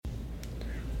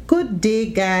Good day,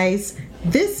 guys.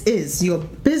 This is your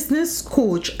business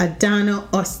coach, Adana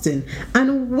Austin,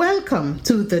 and welcome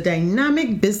to the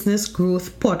Dynamic Business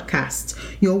Growth Podcast,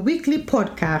 your weekly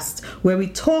podcast where we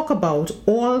talk about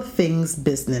all things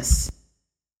business.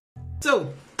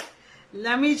 So,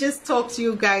 let me just talk to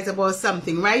you guys about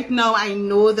something. Right now, I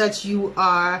know that you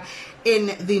are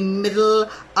in the middle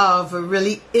of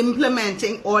really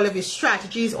implementing all of your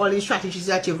strategies, all these strategies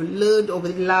that you've learned over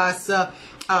the last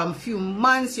few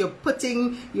months. You're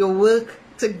putting your work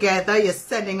together, you're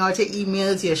sending out your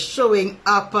emails, you're showing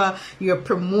up, you're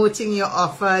promoting your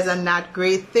offers and that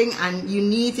great thing, and you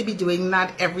need to be doing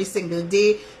that every single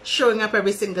day, showing up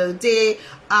every single day,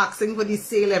 asking for the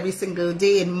sale every single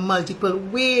day in multiple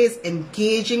ways,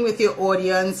 engaging with your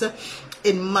audience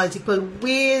in multiple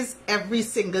ways every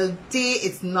single day.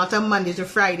 It's not a Monday to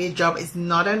Friday job, it's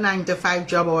not a 9 to 5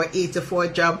 job or 8 to 4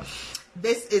 job.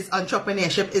 This is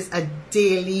entrepreneurship, is a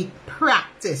daily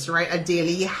practice, right? A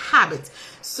daily habit.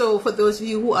 So for those of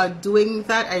you who are doing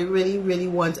that, I really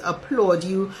want to applaud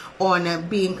you on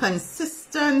being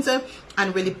consistent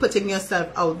and really putting yourself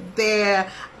out there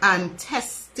and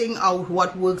testing out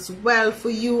what works well for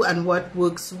you and what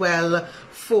works well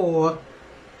for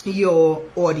your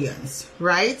audience,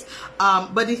 right?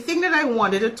 But the thing that I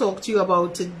wanted to talk to you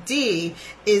about today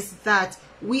is that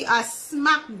we are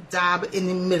smack dab in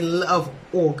the middle of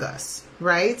August,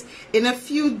 right? In a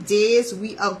few days,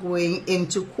 we are going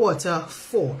into quarter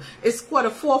 4. It's quarter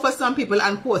 4 for some people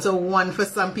and quarter 1 for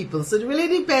some people. So it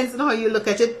really depends on how you look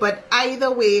at it. But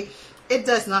either way, it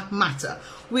does not matter.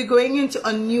 We're going into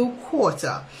a new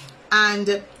quarter.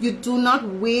 And you do not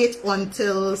wait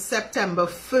until September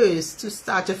 1st to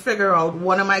start to figure out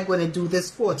what am I going to do this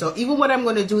quarter, even what I'm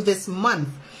going to do this month.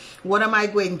 What am I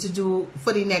going to do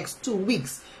for the next 2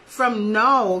 weeks? From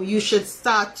now, you should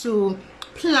start to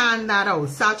plan that out.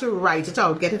 Start to write it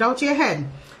out. Get it out of your head.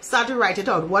 Start to write it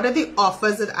out. What are the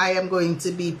offers that I am going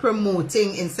to be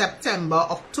promoting in September,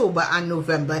 October, and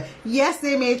November? Yes,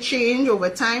 they may change over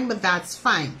time, but that's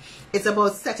fine. It's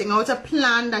about setting out a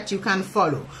plan that you can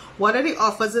follow. What are the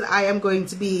offers that I am going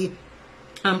to be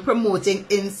promoting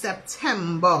in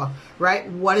September, right?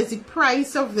 What is the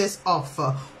price of this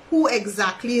offer? Who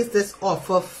exactly is this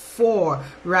offer for,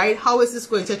 right? How is this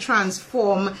going to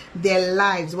transform their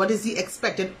lives? What is the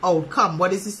expected outcome?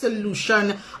 What is the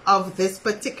solution of this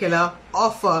particular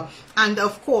offer? And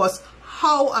of course,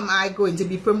 how am I going to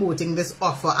be promoting this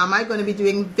offer? Am I going to be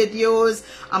doing videos?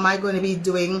 Am I going to be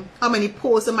doing, how many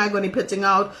posts am I going to be putting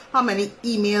out? How many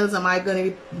emails am I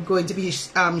going to be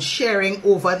sharing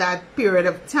over that period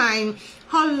of time?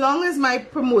 How long is my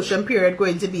promotion period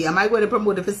going to be? Am I going to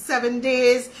promote it for 7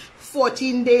 days,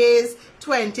 14 days,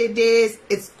 20 days?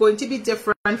 It's going to be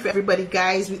different for everybody,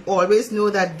 guys. We always know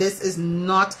that this is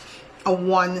not a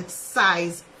one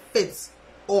size fits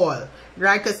all,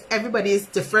 right? Because everybody is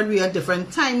different. We are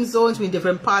different time zones, we're in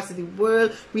different parts of the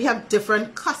world, we have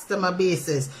different customer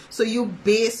bases. So you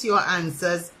base your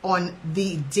answers on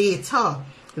the data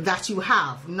that you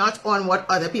have, not on what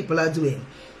other people are doing,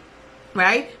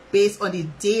 right? Based on the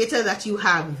data that you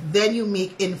have, then you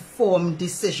make informed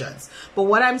decisions. But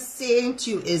what I'm saying to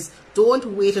you is, don't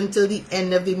wait until the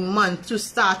end of the month to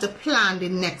start to plan the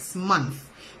next month.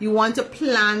 You want to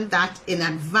plan that in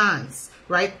advance,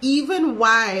 right? Even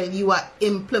while you are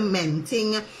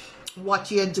implementing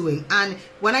what you're doing. And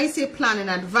when I say plan in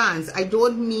advance, I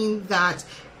don't mean that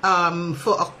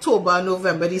for October,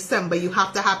 November, December, you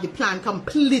have to have the plan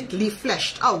completely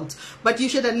fleshed out. But you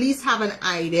should at least have an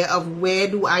idea of where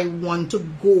do I want to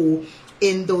go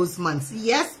in those months.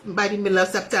 Yes, by the middle of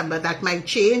September, that might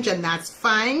change, and that's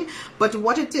fine. But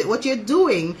what you're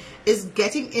doing is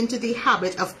getting into the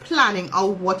habit of planning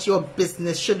out what your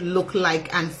business should look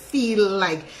like and feel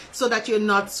like, so that you're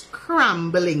not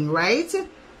scrambling, right?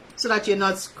 So that you're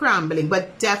not scrambling.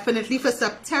 But definitely for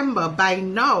September, by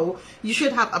now, you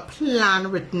should have a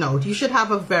plan written out. You should have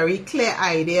a very clear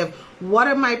idea of what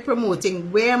am I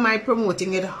promoting, where am I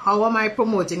promoting it, how am I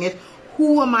promoting it,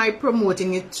 who am I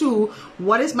promoting it to,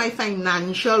 what is my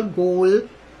financial goal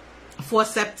for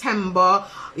September,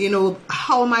 you know,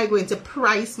 how am I going to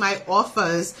price my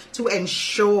offers to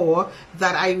ensure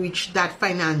that I reach that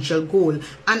financial goal. And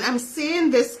I'm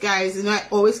saying this, guys, you know, I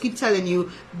always keep telling you,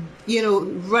 you know,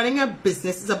 running a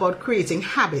business is about creating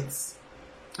habits,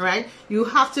 right? You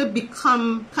have to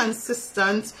become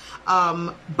consistent,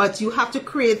 but you have to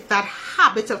create that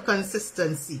habit of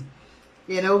consistency.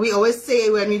 You know, we always say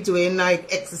when we're doing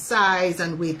like exercise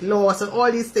and weight loss and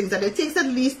all these things that it takes at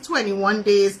least 21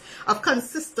 days of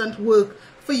consistent work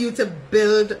for you to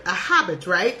build a habit,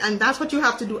 right? And that's what you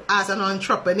have to do as an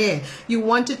entrepreneur. You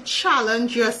want to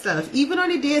challenge yourself, even on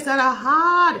the days that are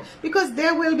hard, because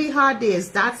there will be hard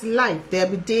days. That's life.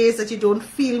 There'll be days that you don't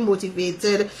feel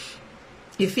motivated,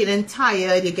 you're feeling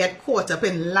tired, you get caught up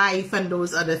in life and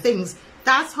those other things.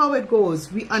 That's how it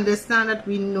goes. We understand that,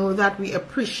 we know that, we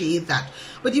appreciate that.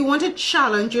 But you want to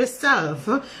challenge yourself,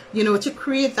 to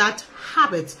create that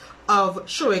habit of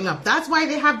showing up. That's why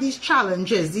they have these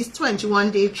challenges, these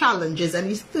 21-day challenges and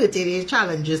these 30-day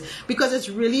challenges, because it's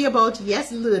really about,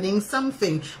 yes, learning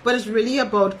something, but it's really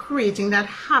about creating that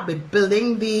habit,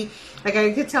 building the, like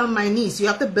I could tell my niece, you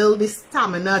have to build the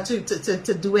stamina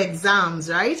to do exams,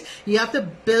 right? You have to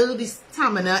build the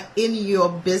stamina in your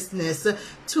business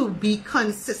to be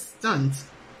consistent,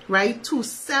 right? To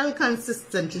sell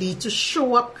consistently, to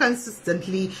show up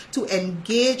consistently, to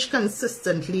engage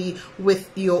consistently with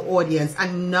your audience.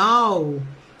 And now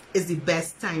is the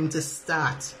best time to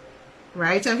start,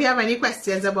 right? And if you have any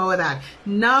questions about that,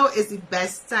 now is the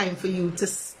best time for you to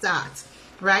start,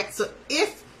 right? So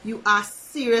if you are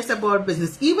serious about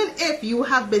business, even if you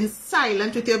have been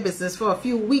silent with your business for a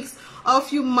few weeks or a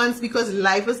few months because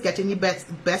life is getting the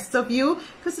best of you,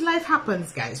 because life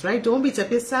happens, guys, right? Don't beat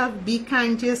up yourself, be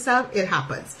kind to yourself, it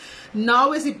happens.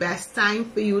 Now is the best time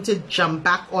for you to jump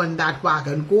back on that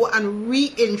wagon. Go and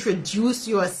reintroduce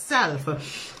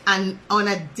yourself, and on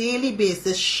a daily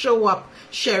basis show up,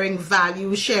 sharing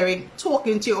value,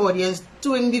 talking to your audience,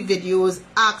 doing the videos,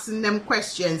 asking them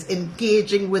questions,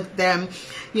 engaging with them,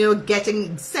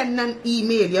 send an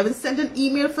email. You haven't sent an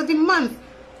email for the month,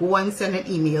 go and send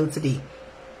an email today.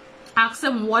 Ask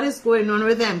them what is going on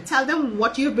with them. Tell them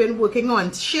what you've been working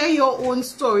on. Share your own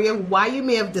story of why you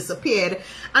may have disappeared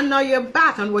and now you're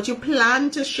back, and what you plan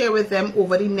to share with them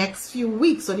over the next few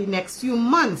weeks or the next few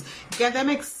months. Get them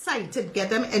excited, get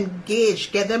them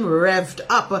engaged, get them revved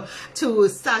up to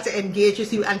start to engage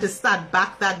with you and to start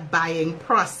back that buying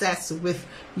process with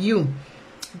you.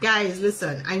 Guys,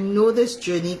 listen, I know this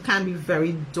journey can be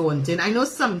very daunting. I know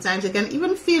sometimes it can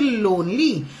even feel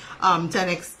lonely to an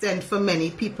extent for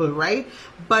many people, right?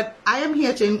 But I am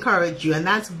here to encourage you, and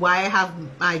that's why I have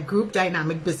my group,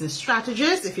 Dynamic Business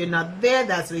Strategists. If you're not there,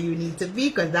 that's where you need to be,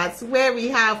 because that's where we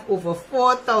have over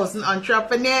 4,000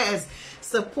 entrepreneurs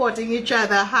supporting each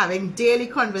other, having daily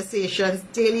conversations,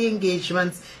 daily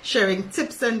engagements, sharing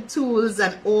tips and tools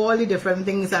and all the different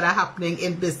things that are happening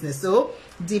in business. So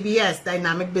DBS,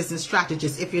 Dynamic Business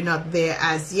Strategist, if you're not there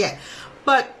as yet.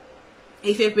 But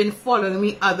if you've been following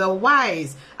me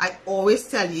otherwise, I always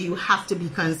tell you, you have to be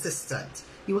consistent.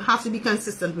 You have to be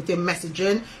consistent with your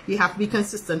messaging. You have to be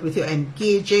consistent with your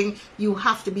engaging. You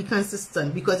have to be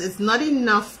consistent, because it's not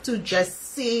enough to just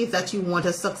say that you want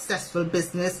a successful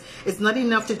business. It's not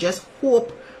enough to just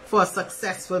hope for a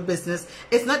successful business.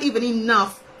 It's not even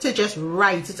enough to just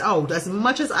write it out. As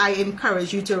much as I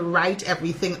encourage you to write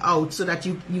everything out so that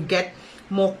you get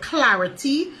more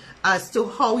clarity as to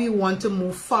how you want to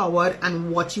move forward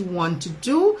and what you want to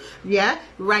do,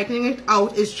 writing it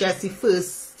out is just the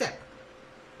first step.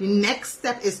 The next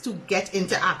step is to get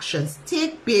into actions.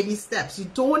 Take baby steps. You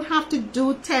don't have to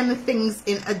do 10 things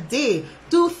in a day.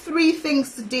 Do 3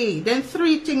 things today, then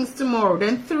 3 things tomorrow,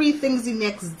 then 3 things the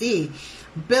next day.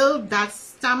 Build that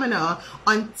stamina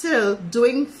until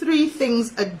doing 3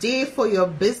 things a day for your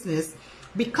business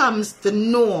becomes the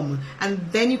norm, and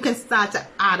then you can start to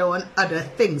add on other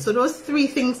things. So those 3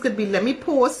 things could be, let me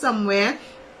post somewhere,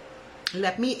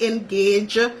 let me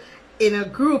engage in a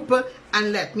group,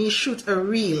 and let me shoot a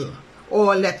reel,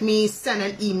 or let me send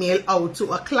an email out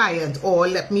to a client, or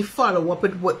let me follow up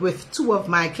with 2 of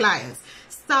my clients.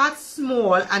 Start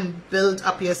small and build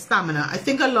up your stamina. I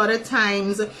think a lot of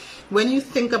times when you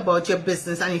think about your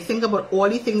business and you think about all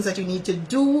the things that you need to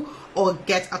do or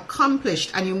get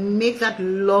accomplished, and you make that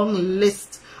long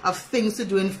list of things to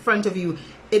do in front of you,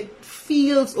 it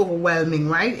feels overwhelming,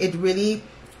 right? It really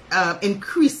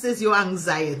increases your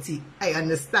anxiety. I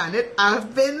understand it.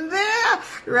 I've been there,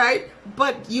 right?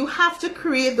 But you have to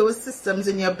create those systems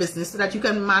in your business so that you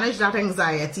can manage that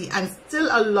anxiety and still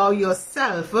allow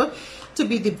yourself to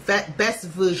be the best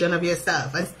version of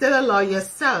yourself, and still allow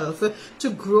yourself to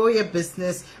grow your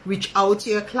business, reach out to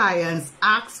your clients,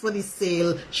 ask for the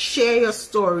sale, share your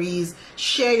stories,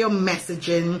 share your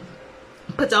messaging,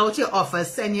 put out your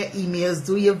offers, send your emails,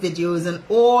 do your videos, and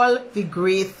all the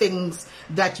great things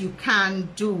that you can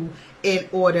do in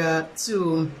order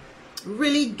to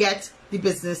really get the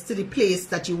business to the place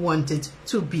that you want it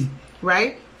to be,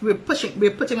 right? We're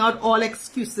putting out all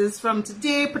excuses from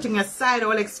today, putting aside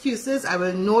all excuses. I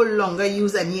will no longer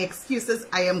use any excuses.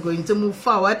 I am going to move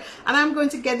forward, and I'm going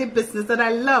to get the business that I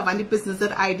love and the business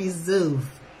that I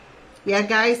deserve. Yeah,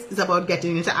 guys, it's about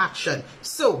getting into action.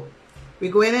 So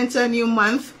we're going into a new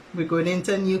month. We're going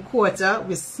into a new quarter.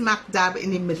 We're smack dab in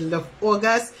the middle of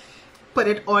August. Put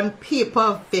it on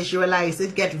paper, visualize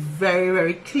it, get very,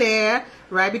 very clear,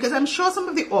 right? Because I'm sure some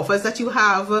of the offers that you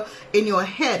have in your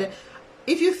head,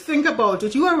 if you think about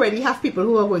it, you already have people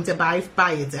who are going to buy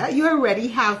it. You already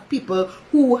have people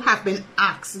who have been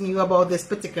asking you about this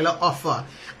particular offer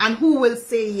and who will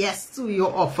say yes to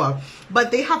your offer.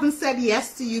 But they haven't said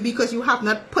yes to you because you have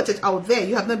not put it out there.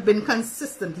 You have not been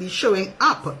consistently showing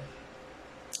up.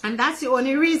 And that's the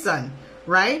only reason,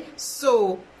 right?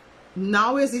 So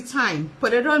now is the time.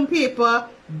 Put it on paper,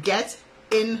 get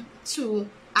into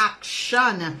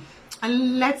action,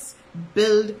 and let's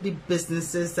build the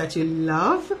businesses that you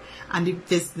love and the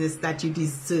business that you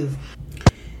deserve.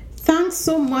 Thanks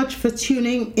so much for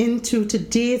tuning into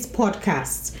today's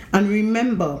podcast. And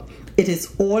remember, it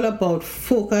is all about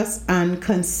focus and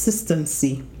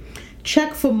consistency.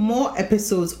 Check for more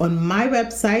episodes on my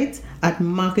website at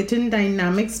Marketing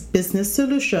Dynamics Business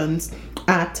Solutions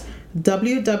at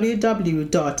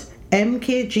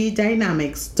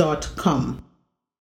www.mkgdynamics.com.